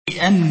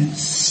In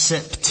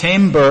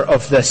September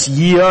of this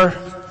year,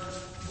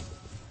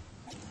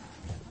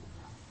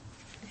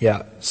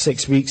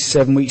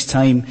 7 weeks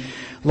time,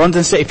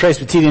 London City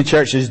Presbyterian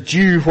Church is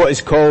due what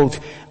is called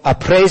a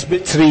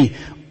presbytery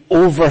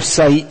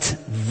oversight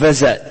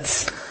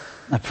visit.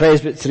 A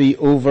presbytery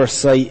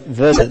oversight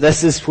visit.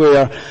 This is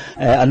where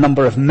a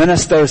number of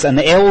ministers and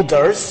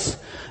elders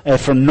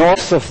from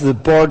north of the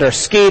border,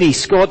 scary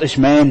Scottish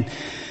men,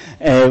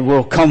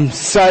 will come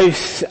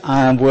south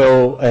and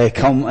will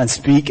come and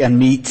speak and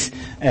meet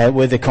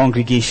with the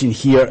congregation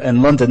here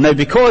in London. Now,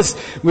 because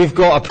we've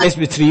got a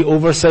presbytery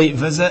oversight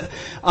visit,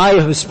 I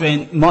have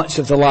spent much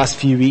of the last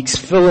few weeks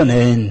filling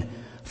in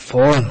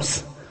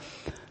forms.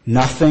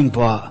 Nothing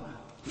but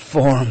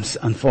forms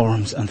and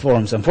forms and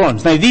forms and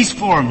forms. Now, these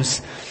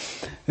forms,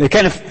 they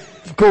kind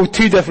of go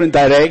two different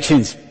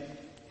directions.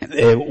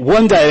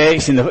 One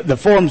direction, the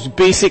forms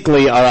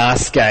basically are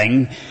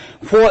asking,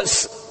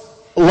 what's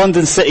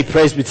London City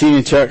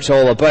Presbyterian Church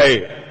all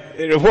about?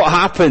 What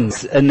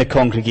happens in the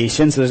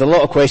congregation? So there's a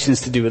lot of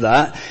questions to do with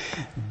that.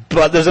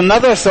 But there's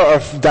another sort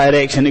of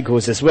direction it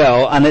goes as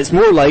well, and it's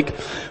more like,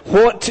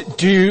 what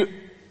do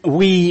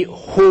we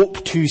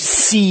hope to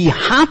see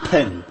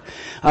happen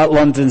at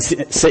London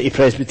City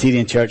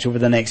Presbyterian Church over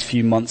the next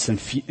few months and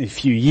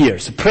few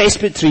years? So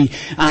presbytery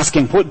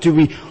asking, what do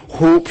we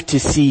hope to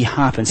see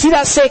happen? See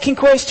that second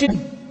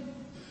question?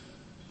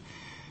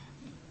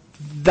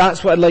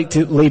 That's what I'd like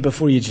to lay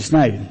before you just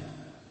now.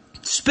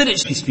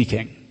 Spiritually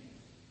speaking,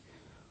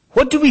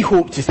 what do we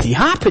hope to see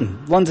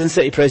happen, London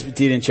City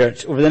Presbyterian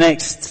Church, over the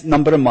next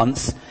number of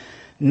months,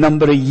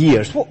 number of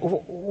years?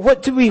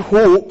 What do we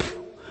hope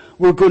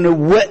we're going to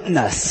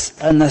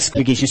witness in this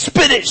congregation,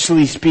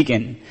 spiritually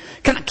speaking?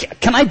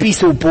 Can I be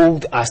so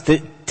bold as to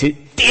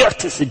dare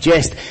to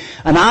suggest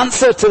an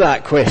answer to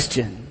that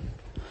question?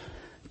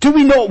 Do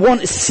we not want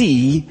to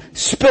see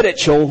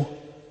spiritual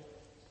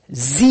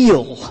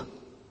zeal?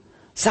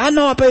 Is that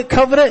not about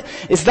cover it?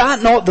 Is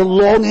that not the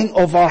longing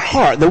of our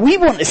heart? That we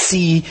want to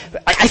see,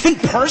 I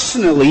think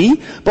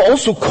personally, but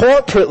also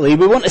corporately,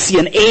 we want to see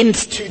an end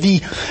to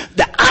the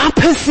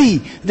apathy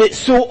that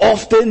so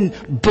often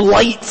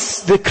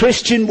blights the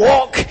Christian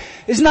walk.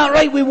 Isn't that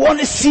right? We want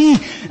to see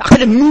a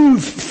kind of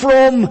move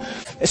from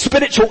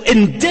spiritual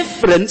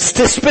indifference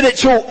to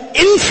spiritual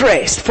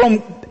interest,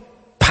 from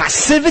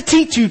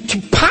passivity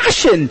to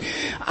passion,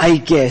 I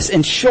guess.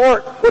 In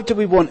short, what do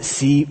we want to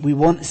see? We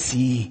want to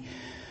see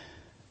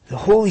the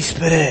Holy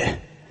Spirit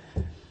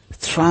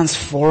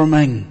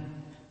transforming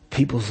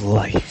people's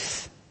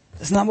lives.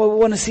 Isn't that what we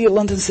want to see at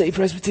London City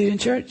Presbyterian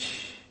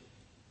Church?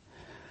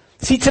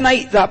 See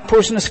tonight, that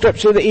portion of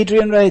scripture that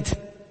Adrian read,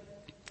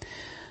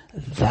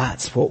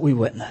 that's what we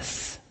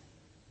witness.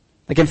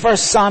 Like in 1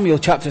 Samuel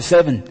chapter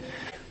 7,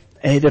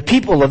 the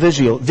people of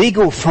Israel, they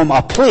go from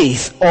a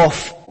place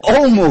of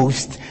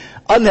almost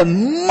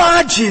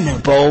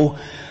unimaginable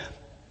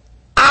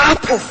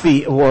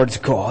apathy towards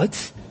God.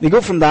 They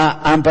go from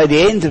that, and by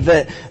the end of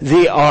it,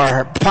 they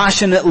are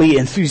passionately,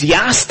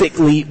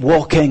 enthusiastically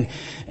walking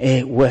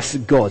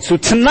with God. So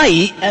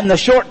tonight, in the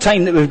short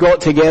time that we've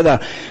got together,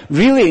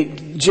 really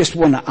just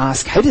want to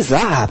ask, how does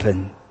that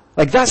happen?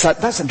 Like that's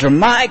a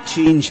dramatic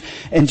change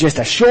in just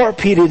a short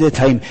period of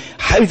time.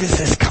 How does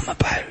this come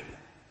about?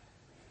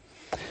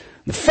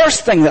 The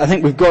first thing that I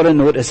think we've got to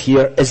notice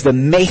here is the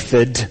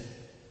method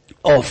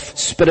of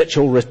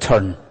spiritual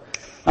return.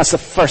 That's the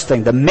first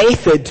thing, the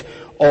method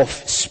of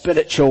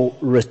spiritual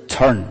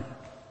return.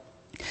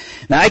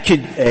 Now I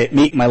could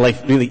make my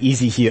life really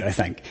easy here, I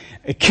think.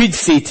 I could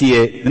say to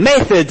you, the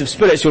method of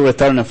spiritual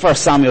return in 1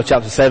 Samuel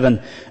chapter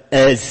 7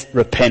 is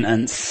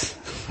repentance.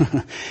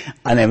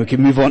 And then we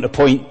can move on to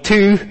point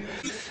 2,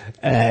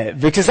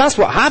 because that's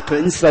what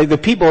happens. Like the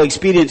people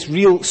experience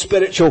real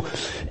spiritual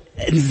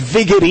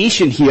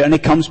invigoration here, and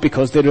it comes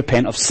because they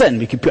repent of sin.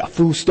 We could put a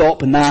full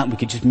stop in that, and we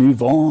could just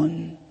move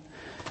on.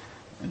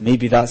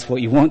 Maybe that's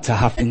what you want to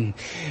happen,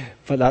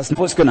 but that's not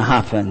what's going to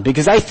happen.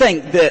 Because I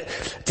think that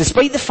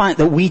despite the fact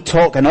that we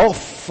talk an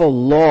awful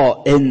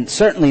lot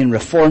certainly in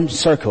Reformed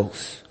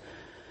circles,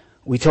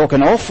 we talk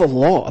an awful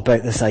lot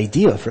about this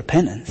idea of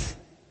repentance.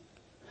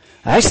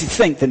 I actually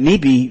think that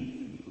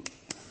maybe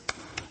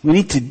we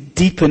need to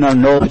deepen our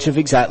knowledge of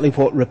exactly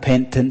what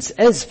repentance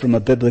is from a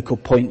biblical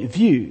point of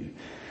view.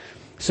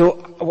 So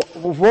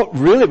what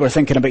really we're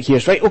thinking about here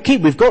is, right, okay,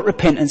 we've got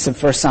repentance in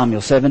 1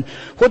 Samuel 7.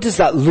 What does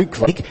that look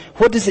like?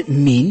 What does it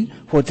mean?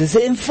 What does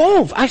it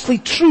involve? Actually,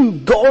 true,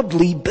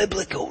 godly,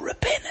 biblical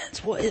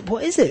repentance.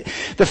 What is it?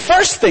 The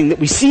first thing that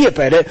we see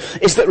about it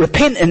is that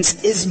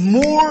repentance is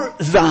more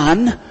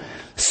than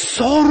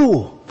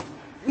sorrow.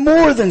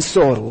 More than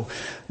sorrow.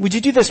 Would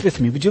you do this with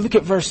me? Would you look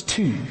at verse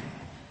 2?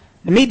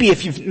 Maybe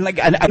if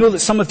I know that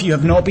some of you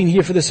have not been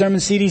here for the sermon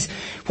series.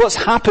 What's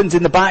happened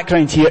in the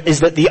background here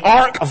is that the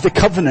Ark of the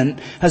Covenant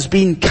has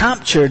been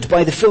captured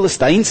by the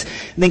Philistines.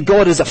 And then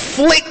God has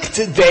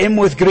afflicted them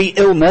with great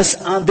illness,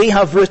 and they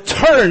have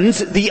returned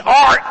the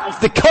Ark of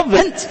the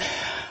Covenant.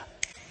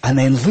 And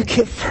then look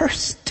at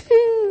verse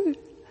 2.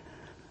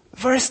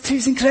 Verse 2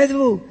 is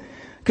incredible.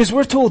 Because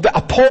we're told that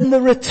upon the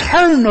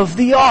return of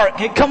the Ark,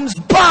 it comes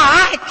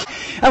back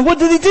And what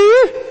do?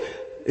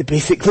 They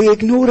basically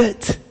ignore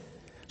it.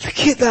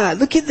 Look at that.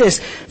 Look at this.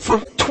 For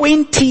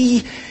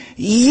 20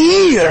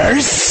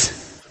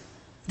 years,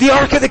 the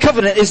Ark of the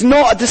Covenant is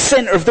not at the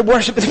center of the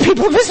worship of the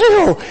people of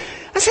Israel.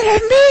 That's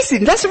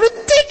amazing. That's a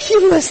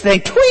ridiculous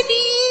thing. 20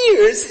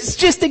 years. It's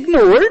just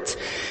ignored.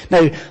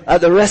 Now,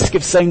 at the risk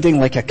of sounding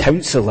like a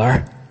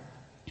counselor,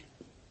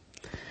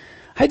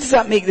 how does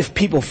that make the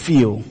people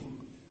feel?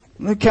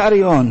 We'll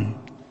carry on.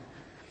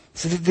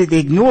 So they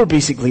ignore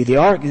basically the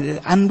Ark,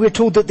 and we're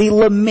told that they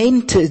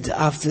lamented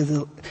after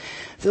the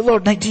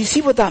Lord. Now, do you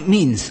see what that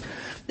means?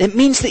 It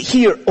means that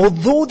here,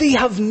 although they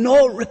have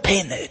not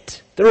repented,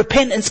 the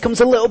repentance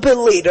comes a little bit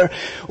later,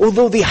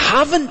 although they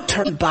haven't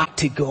turned back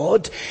to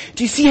God,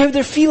 do you see how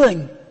they're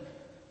feeling?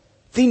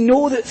 They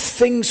know that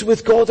things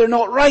with God are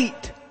not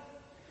right.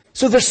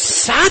 So there's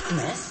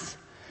sadness,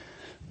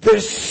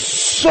 there's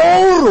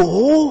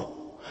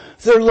sorrow,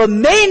 they're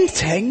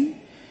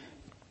lamenting,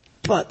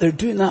 but they're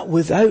doing that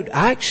without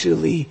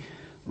actually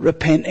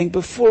repenting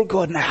before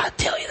God. Now, I'll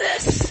tell you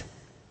this.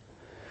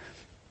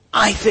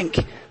 I think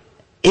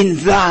in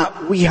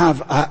that we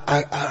have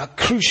a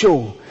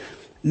crucial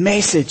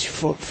message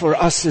for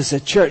us as a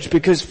church,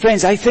 because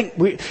friends, I think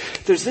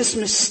there's this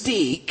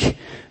mistake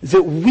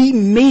that we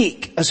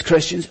make as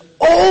Christians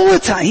all the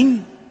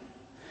time,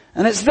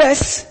 and it's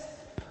this: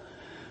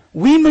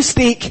 we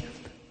mistake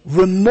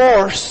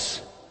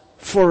remorse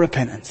for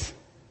repentance.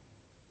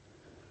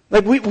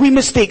 Like we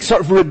mistake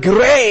sort of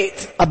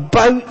regret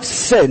about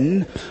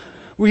sin.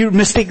 We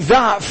mistake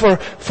that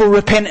for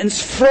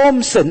repentance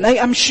from sin. Now,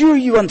 I'm sure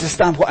you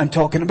understand what I'm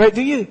talking about,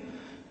 do you?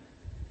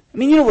 I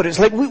mean, you know what it's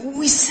like.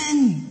 We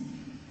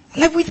sin.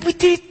 Like we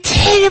do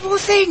terrible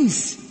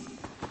things.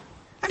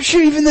 I'm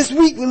sure even this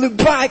week we look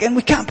back and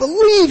we can't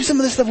believe some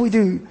of the stuff we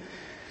do.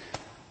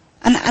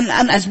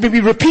 And as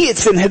maybe repeated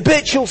sin,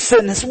 habitual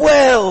sin as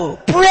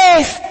well,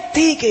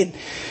 breathtaking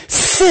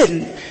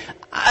sin.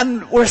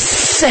 And we're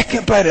sick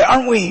about it,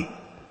 aren't we?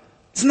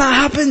 Doesn't that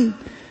happen?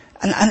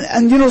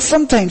 And you know,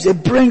 sometimes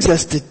it brings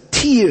us to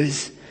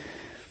tears.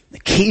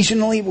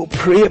 Occasionally we'll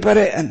pray about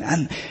it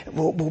and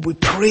we'll be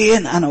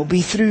praying and it'll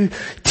be through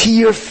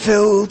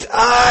tear-filled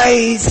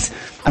eyes.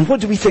 And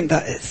what do we think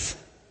that is?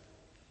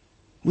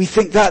 We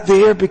think that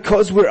there,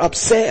 because we're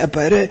upset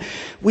about it,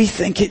 we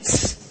think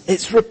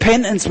it's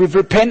repentance. We've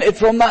repented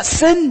from that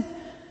sin.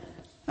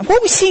 And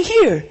what we see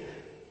here,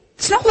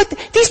 it's not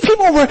like these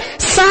people were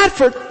sad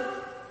for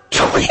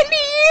 20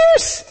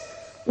 years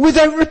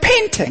without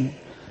repenting.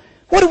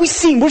 What are we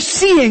seeing? We're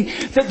seeing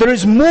that there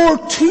is more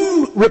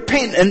to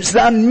repentance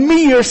than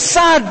mere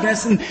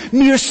sadness and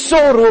mere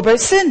sorrow about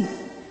sin.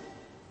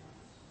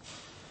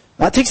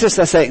 That takes us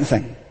to a second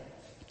thing.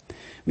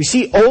 We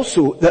see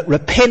also that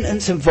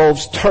repentance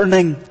involves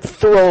turning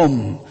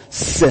from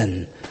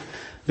sin.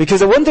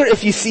 Because I wonder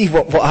if you see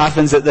what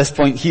happens at this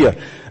point here.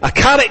 A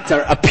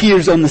character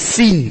appears on the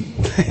scene.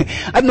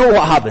 I don't know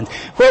what happened.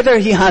 Whether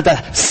he had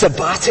a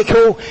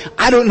sabbatical,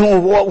 I don't know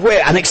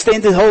where, an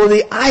extended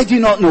holiday, I do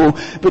not know.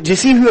 But do you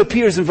see who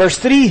appears in verse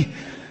 3?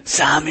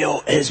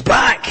 Samuel is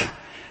back.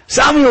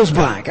 Samuel's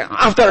back.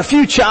 After a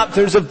few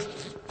chapters of,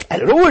 I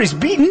don't know where he's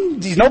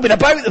been. He's not been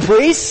about the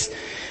place.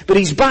 But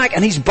he's back,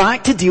 and he's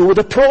back to deal with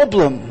a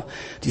problem.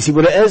 Do you see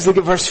what it is? Look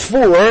at verse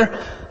 4.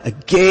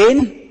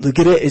 Again, look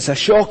at it, it's a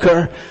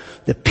shocker.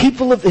 The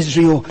people of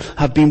Israel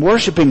have been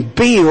worshipping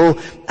Baal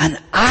and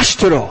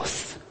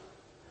Ashtaroth.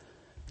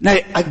 Now,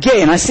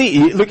 again, I say to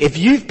you, look, if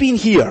you've been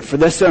here for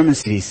this sermon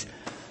series,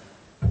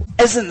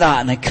 isn't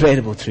that an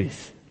incredible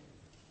truth?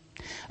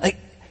 Like,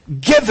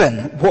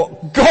 given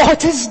what God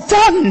has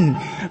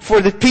done for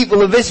the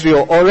people of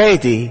Israel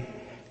already,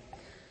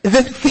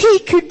 that they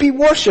could be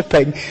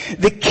worshipping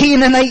the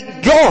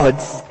Canaanite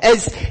gods,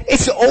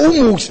 it's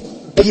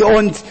almost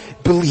beyond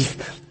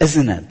belief,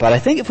 isn't it? But I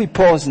think if we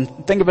pause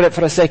and think about it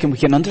for a second, we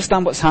can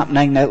understand what's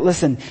happening. Now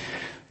listen,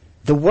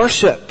 the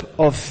worship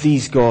of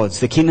these gods,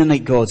 the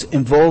Canaanite gods,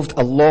 involved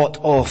a lot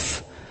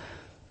of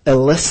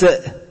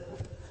illicit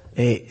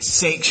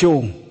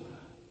sexual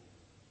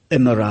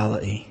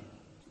immorality.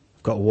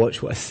 I've got to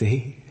watch what I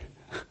say.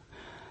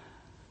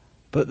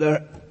 But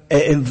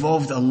it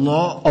involved a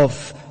lot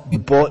of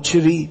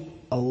debauchery,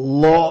 a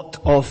lot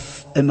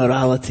of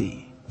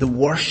immorality. The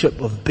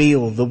worship of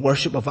Baal, the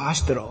worship of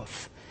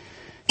Ashtaroth.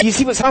 Do you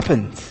see what's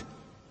happened?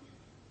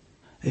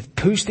 They've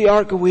pushed the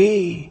ark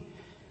away,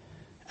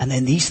 and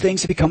then these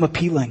things have become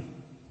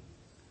appealing.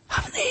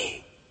 Haven't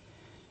they?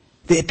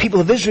 The people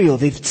of Israel,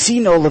 they've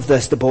seen all of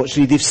this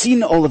debauchery, they've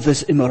seen all of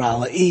this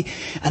immorality,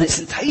 and it's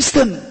enticed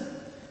them.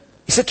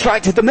 It's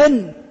attracted them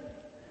in.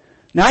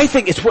 Now I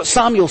think it's what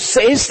Samuel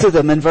says to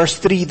them in verse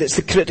 3 that's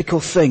the critical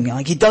thing.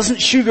 Like, he doesn't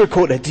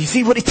sugarcoat it. Do you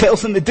see what he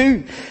tells them to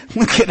do?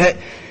 Look at it.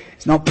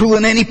 He's not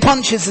pulling any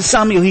punches to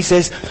Samuel. He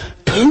says,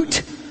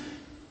 put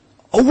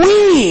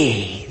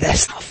away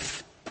this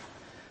stuff.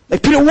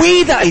 Like, put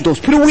away the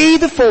idols, put away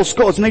the false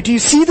gods. Now, do you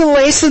see the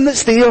lesson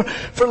that's there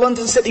for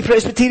London City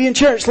Presbyterian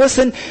Church?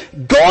 Listen,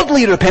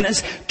 godly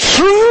repentance,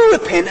 true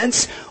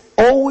repentance,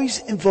 always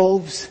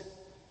involves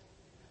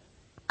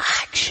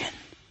action.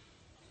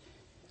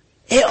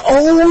 It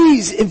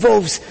always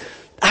involves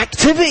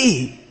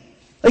activity.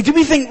 Like, do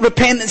we think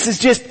repentance is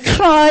just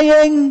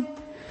crying?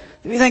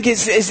 Do we think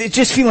it's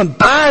just feeling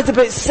bad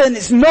about sin?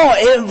 It's not.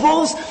 It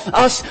involves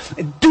us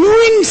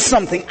doing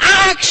something,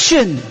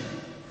 action.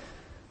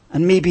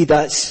 And maybe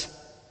that's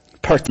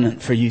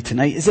pertinent for you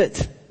tonight, is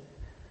it?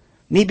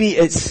 Maybe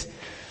it's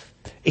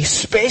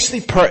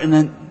especially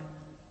pertinent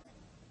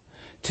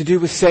to do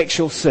with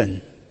sexual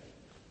sin.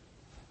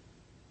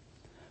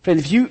 Friend,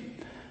 if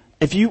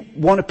you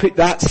want to put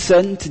that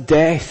sin to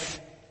death,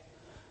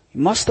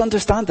 you must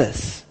understand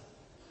this.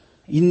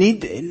 It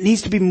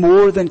needs to be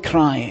more than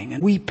crying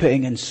and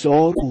weeping and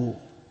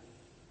sorrow.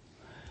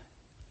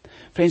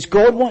 Friends,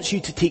 God wants you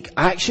to take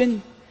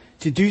action,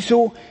 to do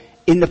so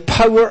in the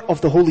power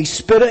of the Holy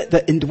Spirit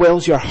that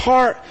indwells your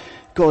heart.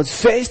 God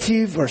says to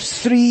you,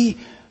 verse 3,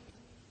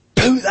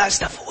 put that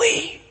stuff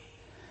away.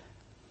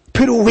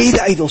 Put away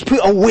the idols.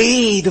 Put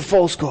away the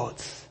false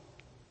gods.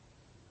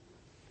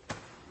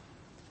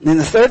 And then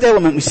the third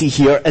element we see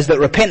here is that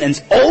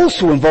repentance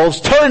also involves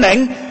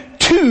turning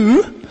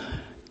to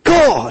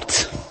God.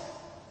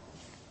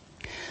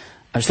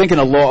 I was thinking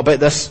a lot about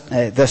this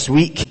this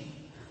week.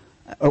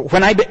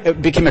 When I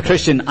became a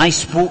Christian, I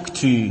spoke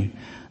to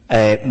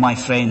my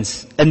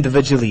friends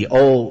individually,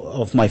 all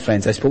of my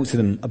friends. I spoke to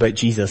them about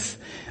Jesus,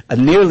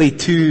 and nearly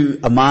to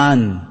a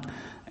man,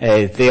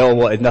 they all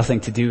wanted nothing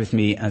to do with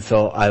me and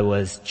thought I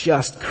was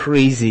just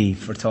crazy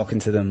for talking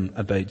to them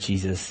about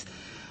Jesus.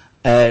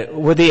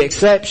 With the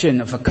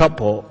exception of a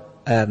couple,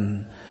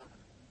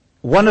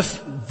 one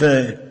of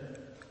the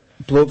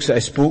blokes that I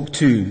spoke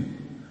to,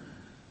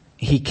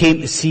 he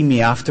came to see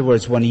me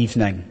afterwards one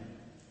evening.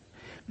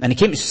 And he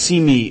came to see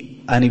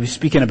me and he was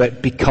speaking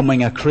about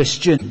becoming a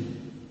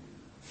Christian.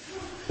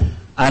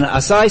 And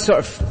as I sort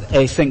of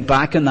think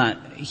back on that,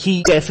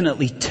 he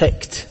definitely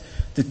ticked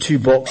the two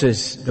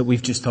boxes that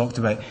we've just talked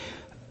about.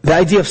 The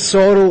idea of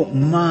sorrow,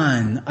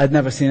 man, I'd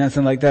never seen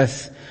anything like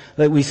this.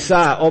 Like, we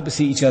sat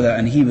opposite each other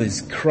and he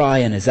was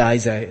crying his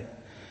eyes out.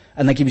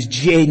 And like, he was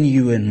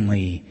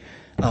genuinely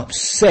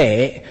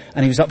upset,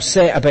 and he was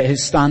upset about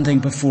his standing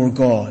before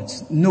God.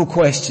 No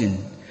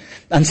question.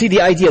 And see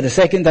the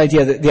second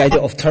idea, the idea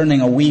of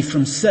turning away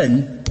from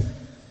sin,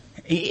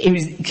 he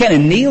was kind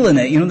of nailing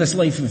it, this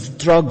life of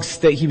drugs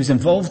that he was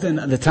involved in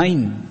at the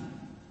time.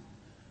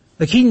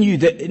 Like, he knew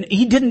that,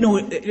 he didn't know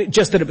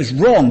just that it was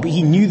wrong, but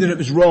he knew that it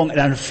was wrong and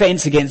an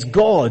offense against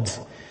God.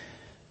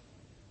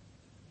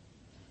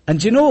 And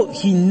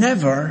he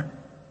never,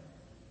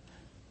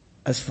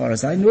 as far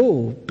as I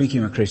know,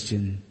 became a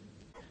Christian.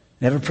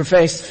 Never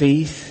professed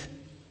faith.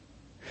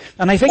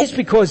 And I think it's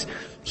because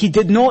he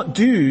did not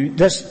do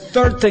this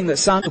third thing that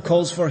Samuel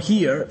calls for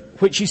here,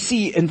 which you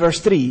see in verse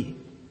 3.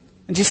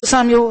 And Jesus,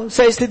 Samuel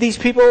says to these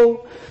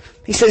people,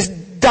 he says,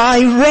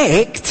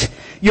 direct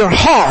your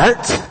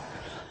heart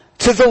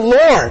to the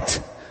Lord.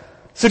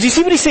 So do you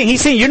see what he's saying?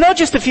 He's saying you're not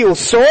just to feel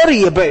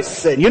sorry about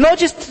sin. You're not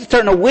just to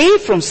turn away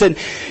from sin.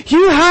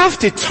 You have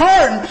to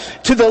turn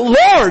to the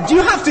Lord.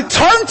 You have to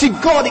turn to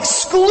God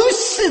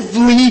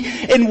exclusively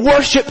in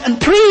worship and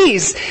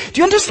praise. Do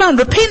you understand?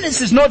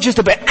 Repentance is not just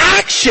about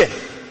action.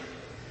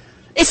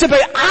 It's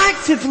about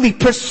actively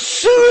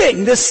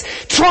pursuing this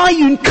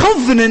triune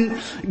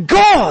covenant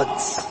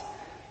God.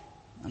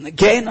 And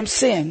again, I'm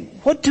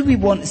saying, what do we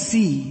want to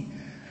see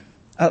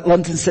at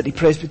London City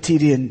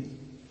Presbyterian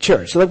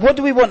Church? Like, what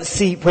do we want to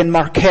see when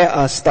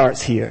Marquetta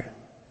starts here?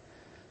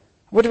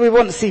 What do we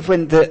want to see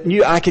when the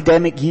new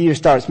academic year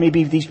starts?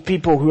 Maybe these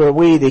people who are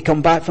away, they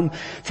come back from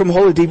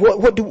holiday.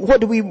 What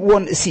do we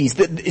want to see?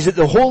 Is it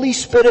the Holy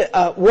Spirit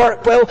at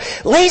work? Well,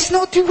 let's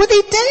not do what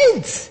they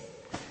did.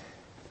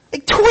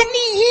 Like 20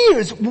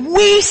 years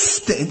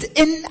wasted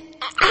in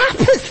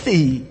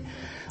apathy.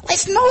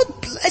 Let's not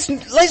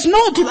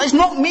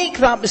make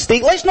that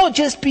mistake. Let's not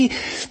just be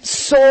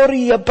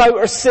sorry about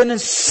our sin and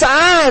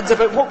sad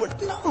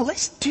about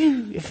let's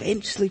do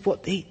eventually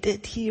what they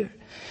did here.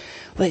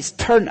 Let's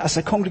turn as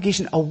a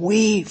congregation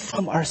away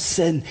from our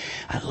sin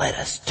and let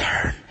us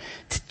turn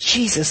to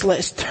Jesus. Let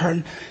us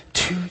turn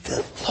to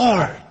the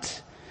Lord.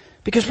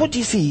 Because what do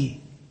you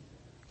see?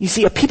 You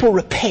see a people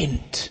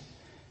repent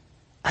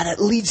and it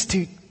leads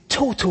to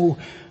total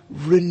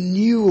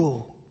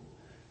renewal.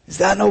 Is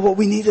that not what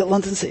we need at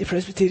London City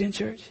Presbyterian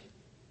Church?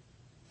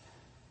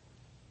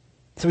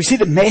 So we see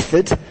the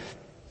method.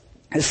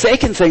 The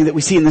second thing that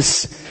we see in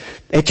this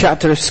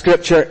chapter of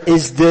Scripture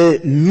is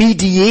the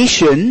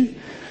mediation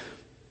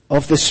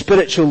of the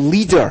spiritual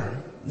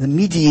leader. The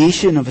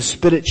mediation of a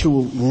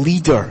spiritual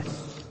leader.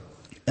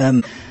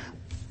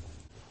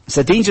 It's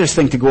a dangerous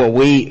thing to go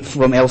away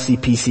from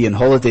LCPC on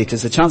holiday,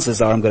 because the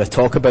chances are I'm going to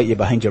talk about you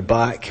behind your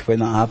back when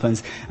that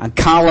happens. And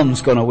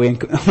Callum's gone away on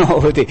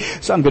holiday,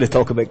 so I'm going to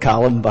talk about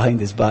Callum behind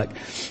his back.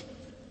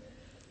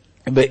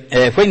 But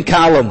when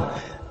Callum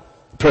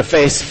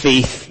professed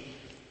faith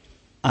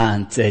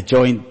and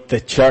joined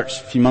the church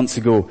a few months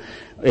ago,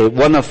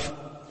 one of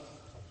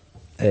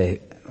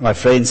my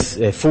friends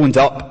phoned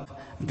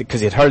up because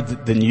he'd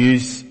heard the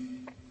news,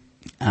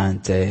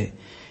 and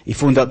he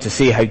phoned up to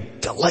say how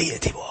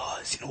delighted he was.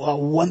 What a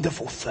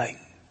wonderful thing.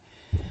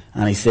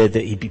 And he said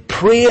that he'd be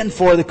praying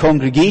for the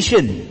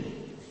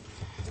congregation.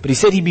 But he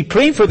said he'd be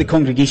praying for the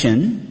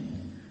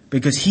congregation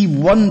because he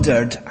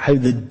wondered how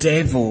the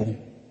devil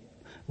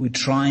would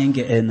try and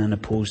get in and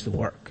oppose the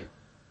work.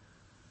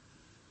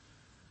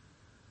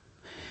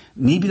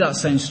 Maybe that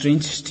sounds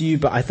strange to you,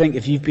 but I think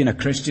if you've been a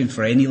Christian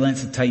for any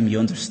length of time, you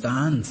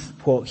understand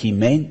what he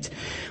meant.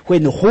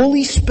 When the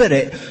Holy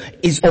Spirit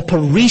is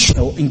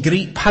operational in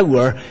great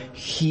power,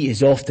 he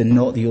is often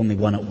not the only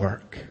one at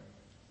work.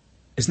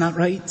 Isn't that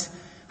right?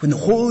 When the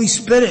Holy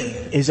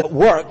Spirit is at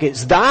work,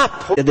 it's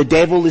that the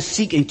devil is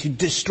seeking to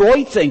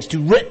destroy things, to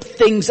rip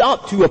things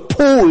up, to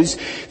oppose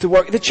the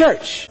work of the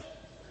church.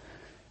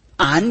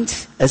 And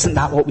isn't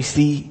that what we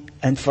see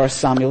in 1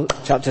 Samuel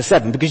chapter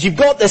 7? Because you've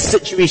got this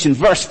situation,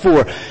 verse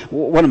 4,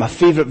 one of my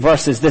favourite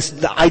verses,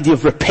 the idea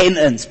of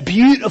repentance.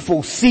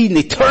 Beautiful scene.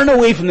 They turn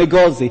away from the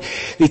gods. They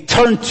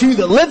turn to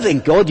the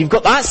living God. You've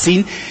got that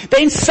scene.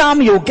 Then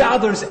Samuel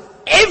gathers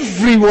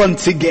everyone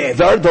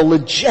together, the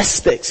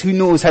logistics, who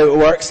knows how it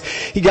works.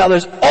 He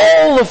gathers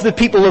all of the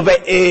people of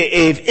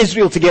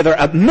Israel together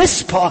at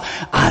Mizpah,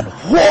 and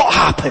what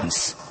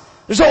happens?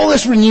 There's all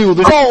this renewal,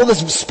 there's all this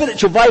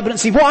spiritual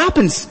vibrancy. What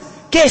happens?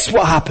 Guess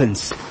what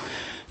happens?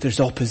 There's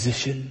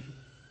opposition.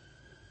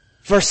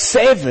 Verse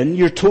 7,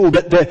 you're told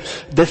that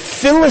the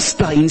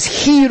Philistines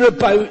hear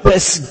about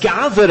this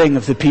gathering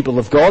of the people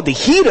of God. They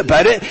hear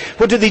about it.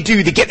 What do? They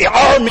get the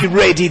army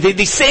ready.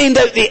 They send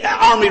out the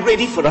army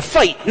ready for a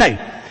fight. Now,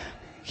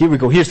 here we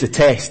go. Here's the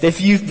test.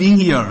 If you've been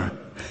here,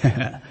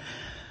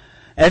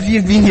 if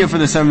you've been here for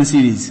the sermon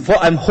series,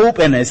 what I'm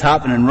hoping is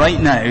happening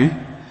right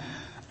now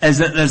is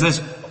that there's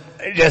this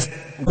just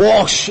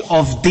wash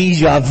of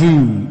deja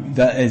vu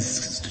that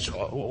is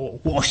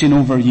washing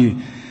over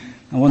you.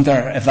 I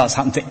wonder if that's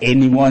happened to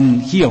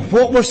anyone here.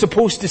 What we're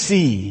supposed to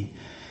see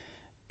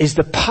is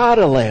the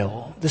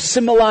parallel, the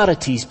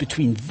similarities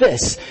between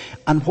this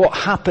and what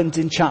happened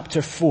in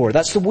chapter 4.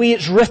 That's the way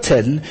it's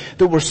written,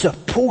 that we're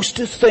supposed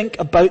to think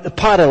about the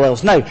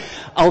parallels. Now,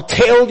 I'll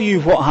tell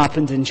you what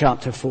happened in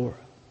chapter 4.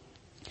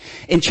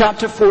 In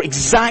chapter 4,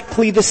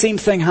 exactly the same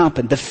thing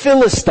happened. The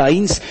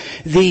Philistines,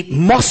 they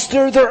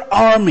muster their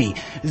army.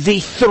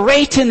 They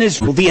threaten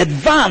Israel. They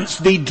advance.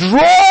 They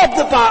draw up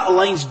the battle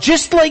lines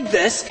just like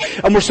this.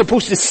 And we're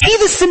supposed to see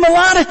the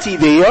similarity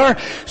there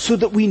so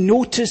that we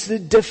notice the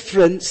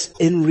difference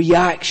in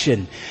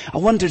reaction. I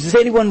wonder, does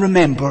anyone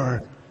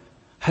remember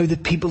how the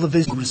people of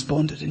Israel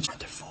responded in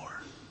chapter 4?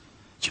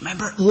 Do you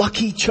remember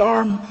Lucky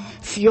Charm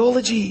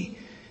theology?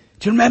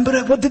 Do you remember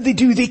it? What did they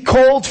do? They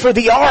called for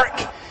the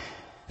ark.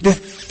 The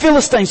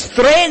Philistines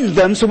threatened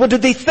them, so what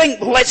did they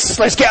think?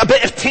 Let's get a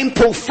bit of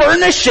temple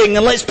furnishing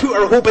and let's put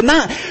our hope in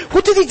that.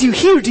 What do they do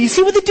here? Do you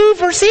see what they do?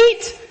 Verse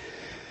 8.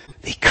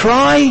 They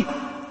cry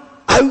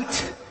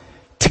out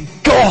to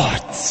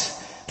God.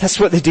 That's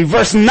what they do.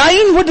 Verse 9,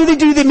 what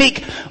do? They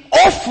make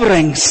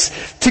offerings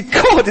to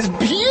God. It's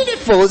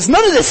beautiful. It's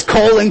none of this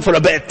calling for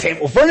a bit of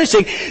temple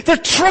furnishing. They're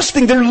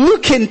trusting, they're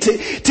looking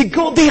to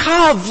God. They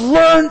have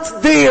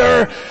learnt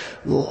their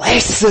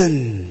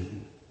lesson.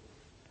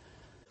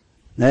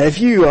 Now, if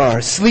you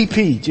are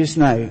sleepy just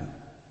now,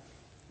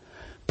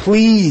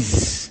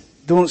 please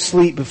don't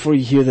sleep before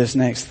you hear this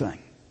next thing.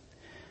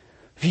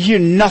 If you hear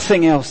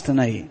nothing else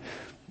tonight,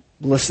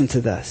 listen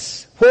to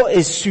this. What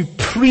is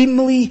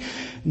supremely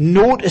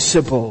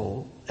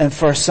noticeable in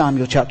 1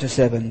 Samuel chapter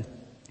 7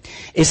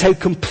 is how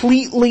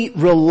completely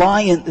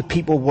reliant the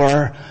people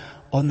were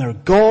on their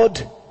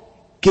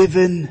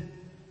God-given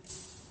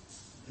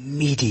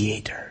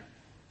mediator.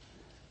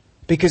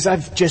 Because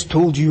I've just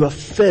told you a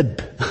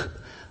fib.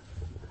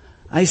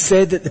 I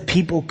said that the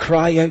people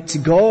cry out to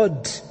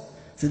God,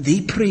 that they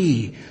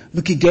pray.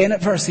 Look again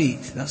at verse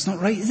 8. That's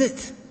not right, is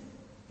it?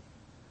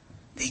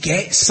 They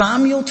get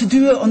Samuel to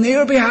do it on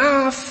their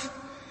behalf.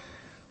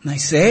 And I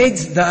said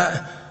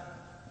that,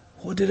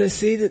 what did I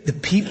say? That the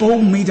people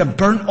made a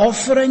burnt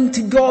offering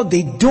to God.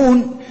 They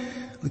don't.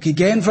 Look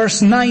again,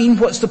 verse 9.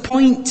 What's the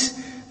point?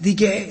 They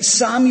get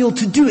Samuel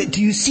to do it.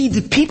 Do you see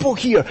the people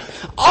here?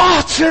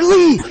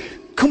 Utterly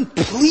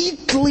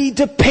completely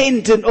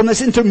dependent on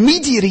this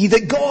intermediary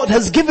that God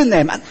has given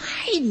them. And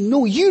I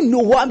know you know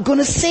what I'm going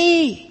to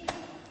say.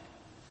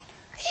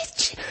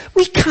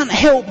 We can't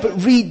help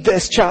but read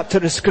this chapter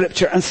of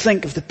scripture and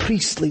think of the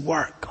priestly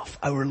work of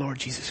our Lord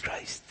Jesus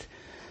Christ.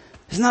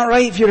 Isn't that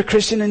right if you're a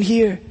Christian in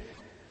here?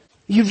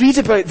 You read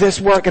about this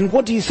work and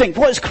what do you think?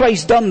 What has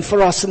Christ done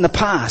for us in the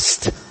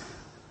past?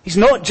 He's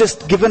not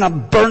just given a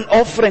burnt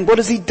offering. What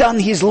has he done?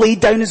 He's laid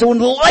down his own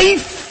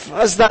life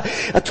as that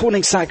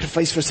atoning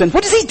sacrifice for sin.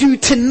 What does he do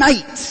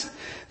tonight?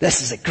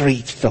 This is a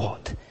great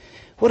thought.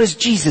 What is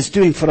Jesus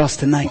doing for us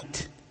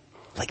tonight?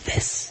 Like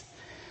this.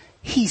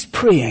 He's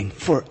praying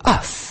for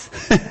us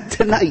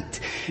tonight.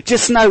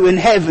 Just now in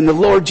heaven, the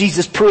Lord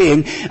Jesus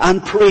praying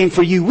and praying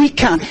for you. We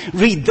can't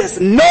read this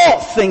and not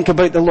think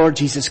about the Lord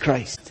Jesus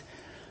Christ.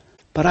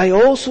 But I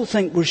also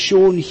think we're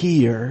shown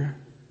here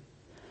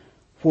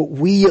what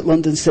we at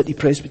London City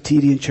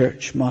Presbyterian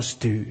Church must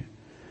do.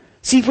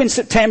 See, when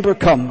September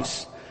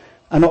comes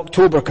and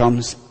October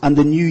comes and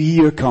the new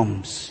year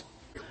comes,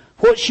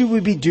 What should we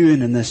be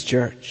doing in this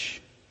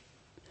church?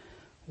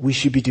 We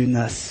should be doing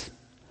this.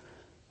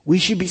 We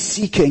should be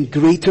seeking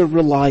greater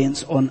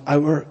reliance on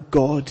our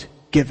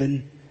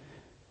God-given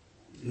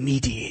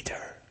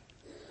mediator.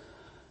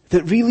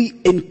 That really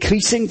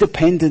increasing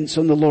dependence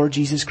on the Lord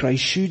Jesus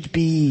Christ should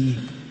be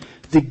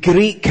the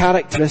great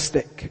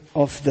characteristic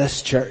of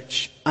this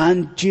church.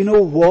 And do you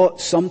know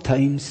what?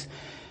 Sometimes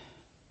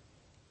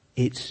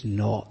it's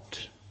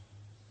not.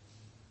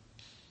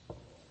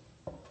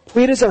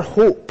 Where is our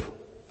hope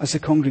as a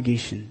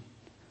congregation?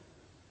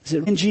 Is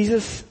it in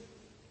Jesus?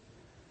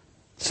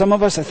 Some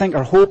of us, I think,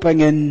 are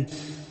hoping in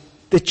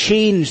the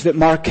change that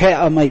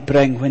Marquetta might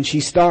bring when she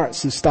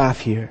starts in staff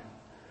here.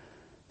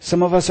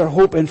 Some of us are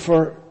hoping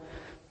for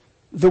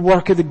the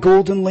work of the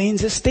Golden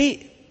Lanes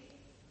estate.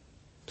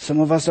 Some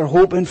of us are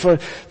hoping for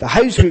the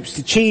house groups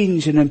to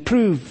change and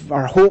improve.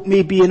 Our hope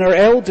may be in our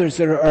elders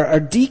or our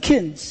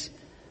deacons.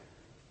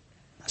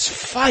 That's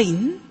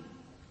fine.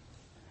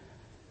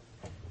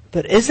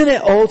 But isn't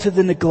it all to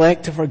the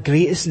neglect of our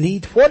greatest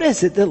need? What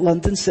is it that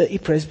London City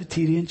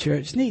Presbyterian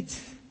Church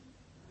needs?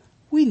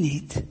 We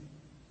need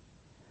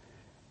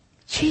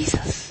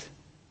Jesus.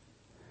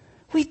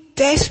 We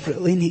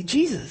desperately need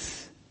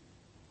Jesus.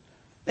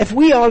 If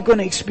we are going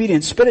to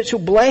experience spiritual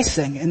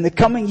blessing in the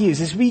coming years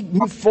as we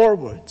move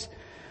forward,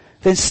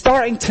 then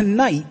starting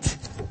tonight,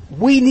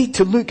 we need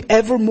to look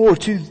ever more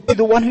to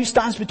the one who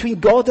stands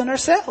between God and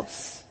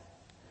ourselves.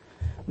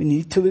 We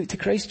need to look to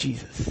Christ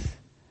Jesus.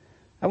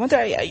 I wonder,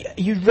 are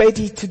you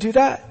ready to do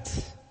that?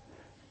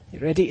 Are you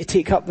ready to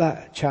take up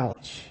that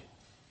challenge?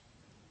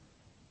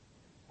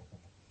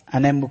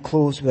 And then we'll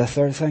close with a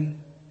third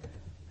thing.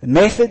 The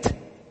method,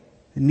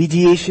 the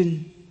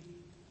mediation,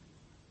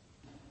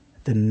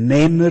 the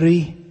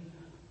memory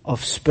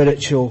of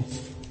spiritual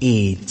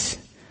aid.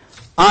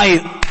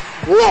 I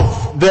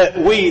love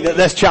the way that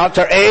this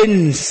chapter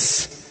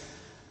ends.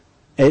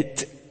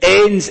 It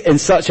ends in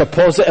such a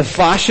positive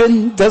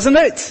fashion, doesn't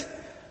it?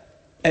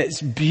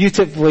 It's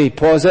beautifully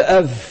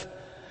positive.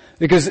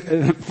 Because,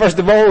 first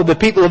of all, the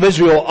people of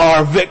Israel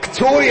are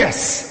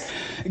victorious.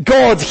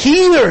 God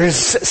hears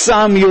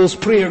Samuel's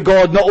prayer.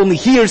 God not only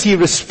hears, he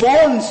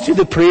responds to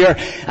the prayer,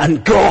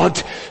 and God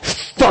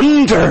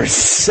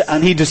thunders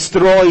and he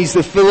destroys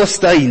the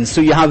Philistines. So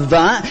you have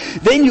that.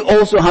 Then you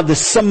also have the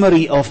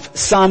summary of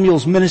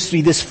Samuel's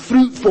ministry, this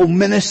fruitful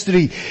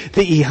ministry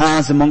that he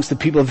has amongst the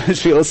people of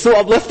Israel. It's so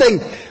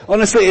uplifting.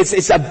 Honestly,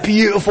 it's a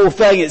beautiful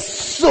thing. It's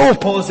so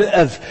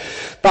positive.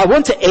 But I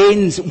want to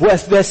end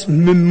with this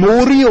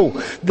memorial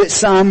that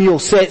Samuel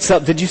sets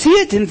up. Did you see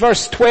it in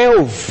verse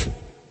 12?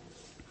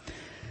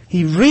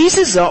 He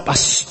raises up a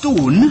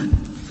stone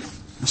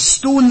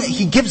that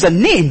he gives a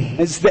name.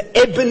 It's the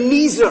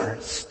Ebenezer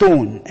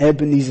stone.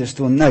 Ebenezer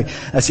stone. Now,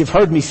 as you've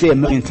heard me say a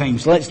million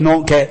times, let's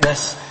not get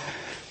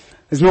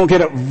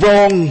it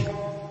wrong.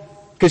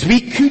 Because we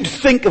could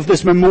think of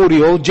this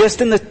memorial just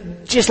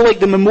like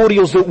the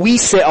memorials that we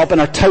set up in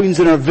our towns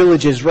and our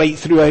villages right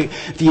throughout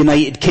the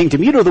United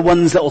Kingdom. You know, the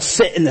ones that will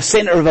sit in the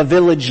centre of a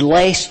village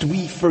lest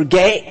we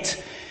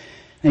forget.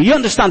 Now you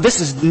understand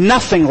this is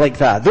nothing like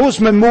that.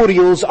 Those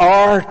memorials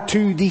are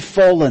to the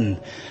fallen,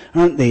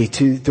 aren't they?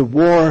 To the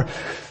war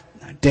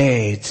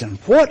dead. And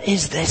what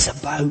is this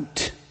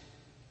about?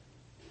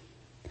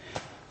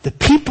 The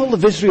people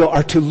of Israel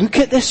are to look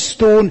at this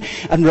stone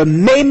and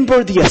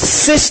remember the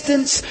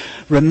assistance,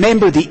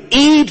 remember the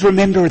aid,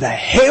 remember the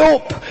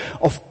help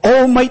of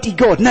Almighty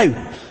God.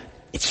 Now,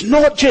 it's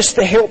not just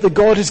the help that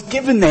God has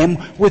given them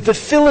with the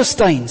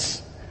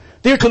Philistines.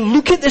 They're to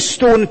look at this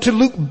stone and to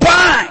look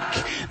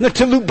back. They're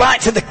to look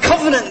back to the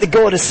covenant that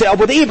God has set up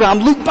with Abraham.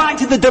 Look back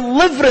to the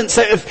deliverance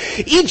out of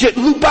Egypt.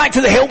 Look back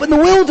to the help in the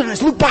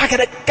wilderness. Look back at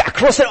it,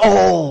 across it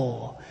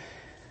all.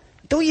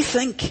 Don't you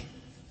think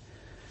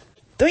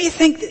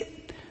that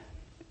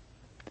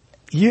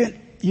you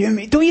and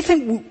me, don't you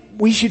think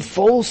we should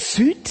follow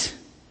suit?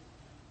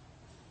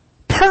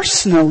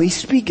 Personally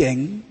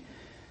speaking,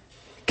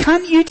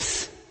 can't you,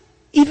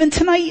 even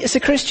tonight as a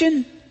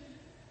Christian,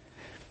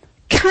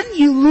 can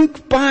you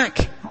look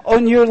back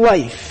on your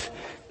life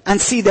and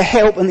see the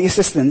help and the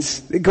assistance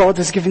that God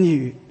has given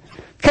you?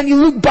 Can you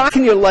look back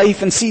in your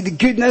life and see the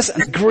goodness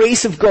and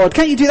grace of God?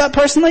 Can't you do that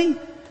personally?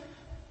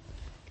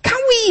 Can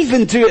we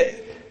even do it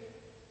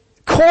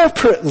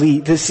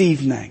corporately this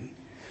evening?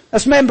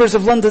 As members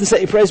of London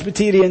City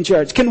Presbyterian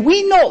Church, can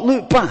we not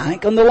look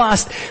back on the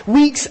last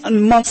weeks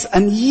and months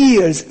and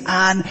years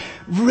and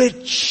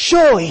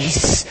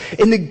rejoice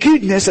in the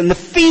goodness and the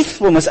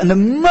faithfulness and the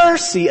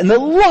mercy and the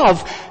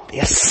love, the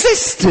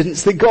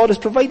assistance that God has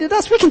provided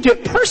us? We can do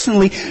it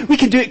personally. We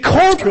can do it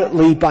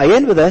corporately. Buy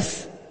in with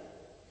this.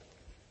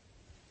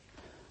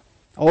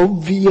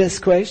 Obvious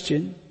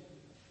question.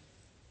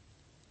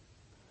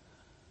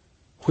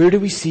 Where do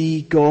we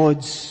see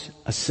God's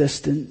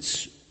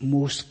assistance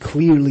most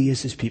clearly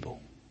as his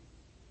people?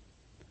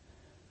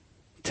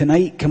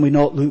 Tonight, can we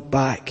not look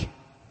back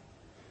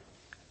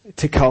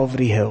to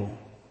Calvary Hill?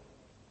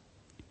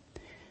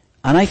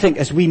 And I think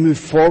as we move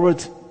forward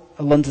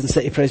at London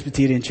City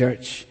Presbyterian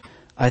Church,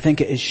 I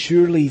think it is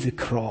surely the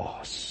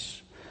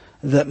cross.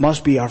 that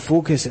must be our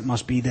focus. It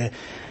must be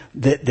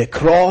the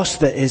cross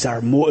that is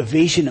our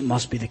motivation. It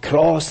must be the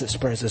cross that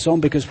spurs us on.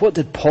 Because what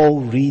did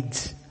Paul read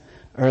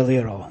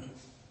earlier on?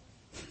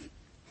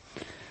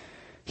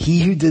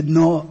 He who did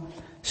not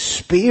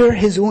spare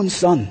his own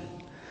son,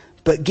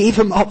 but gave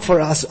him up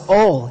for us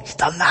all. He's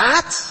done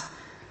that.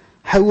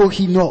 How will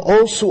he not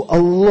also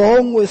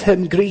along with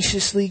him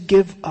graciously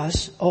give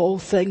us all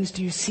things?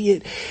 Do you see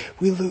it?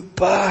 We look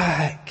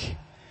back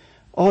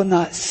on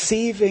that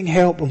saving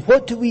help. And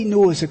what do we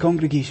know as a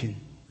congregation?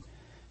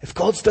 If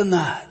God's done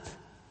that,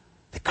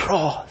 the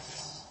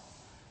cross,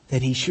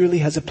 then he surely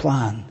has a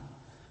plan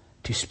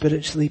to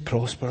spiritually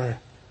prosper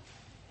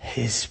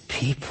his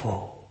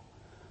people.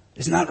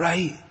 Isn't that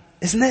right?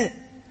 Isn't it?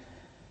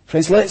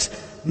 Friends, let's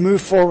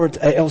move forward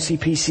at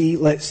LCPC.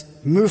 Let's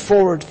move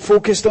forward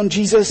focused on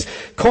Jesus,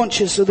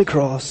 conscious of the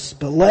cross.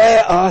 But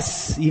let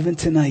us, even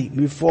tonight,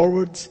 move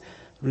forward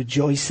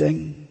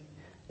rejoicing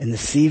in the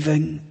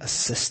saving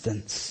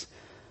assistance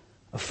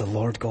of the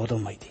Lord God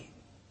Almighty.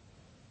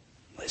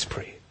 Let's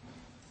pray.